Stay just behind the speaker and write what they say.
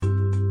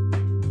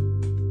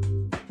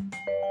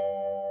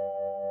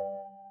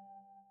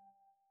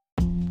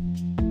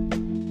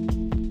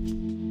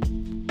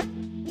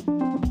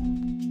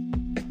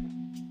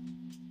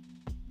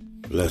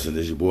Blessing,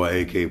 this is your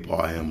boy AK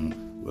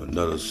Parham with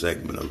another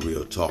segment of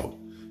Real Talk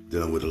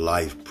dealing with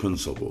life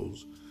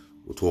principles.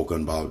 We're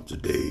talking about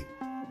today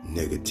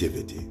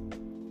negativity.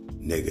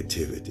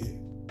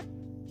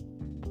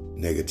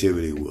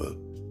 Negativity will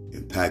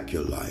impact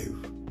your life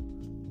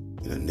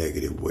in a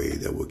negative way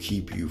that will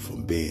keep you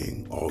from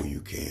being all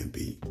you can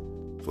be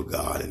for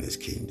God and His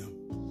kingdom.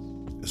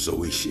 And so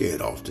we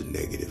shed off the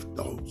negative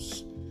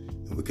thoughts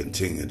and we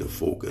continue to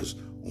focus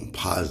on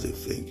positive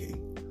thinking,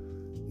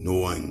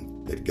 knowing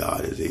that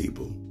God is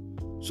able.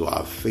 So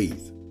our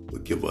faith will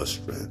give us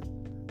strength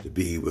to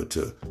be able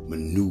to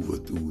maneuver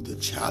through the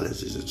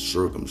challenges and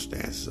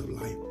circumstances of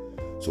life.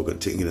 So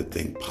continue to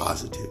think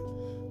positive.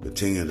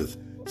 Continue to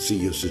see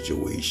your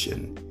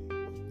situation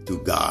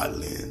through God's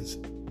lens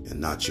and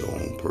not your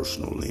own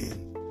personal lens.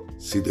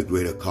 See the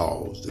greater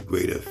cause, the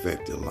greater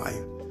effect in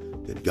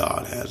life, that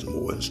God has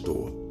more in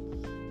store.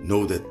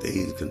 Know that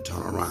things can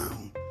turn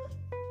around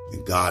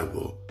and God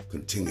will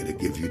continue to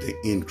give you the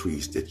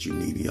increase that you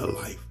need in your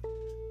life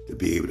to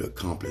be able to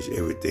accomplish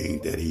everything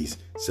that He's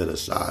set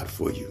aside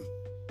for you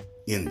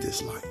in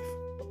this life.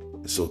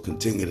 And so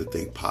continue to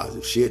think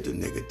positive. Shed the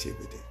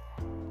negativity.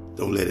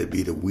 Don't let it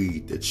be the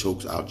weed that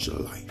chokes out your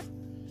life.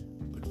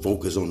 But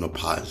focus on the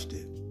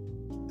positive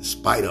in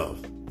spite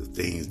of the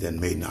things that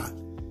may not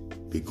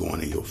be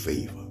going in your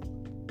favor.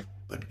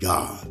 But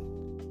God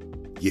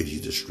gives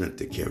you the strength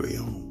to carry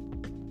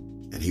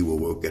on, and He will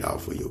work it out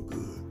for your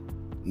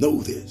good.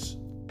 Know this.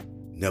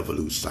 Never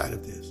lose sight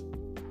of this.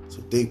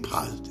 So think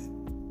positive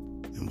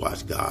and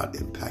watch God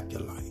impact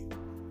your life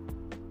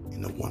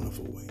in a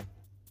wonderful way.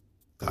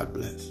 God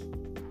bless.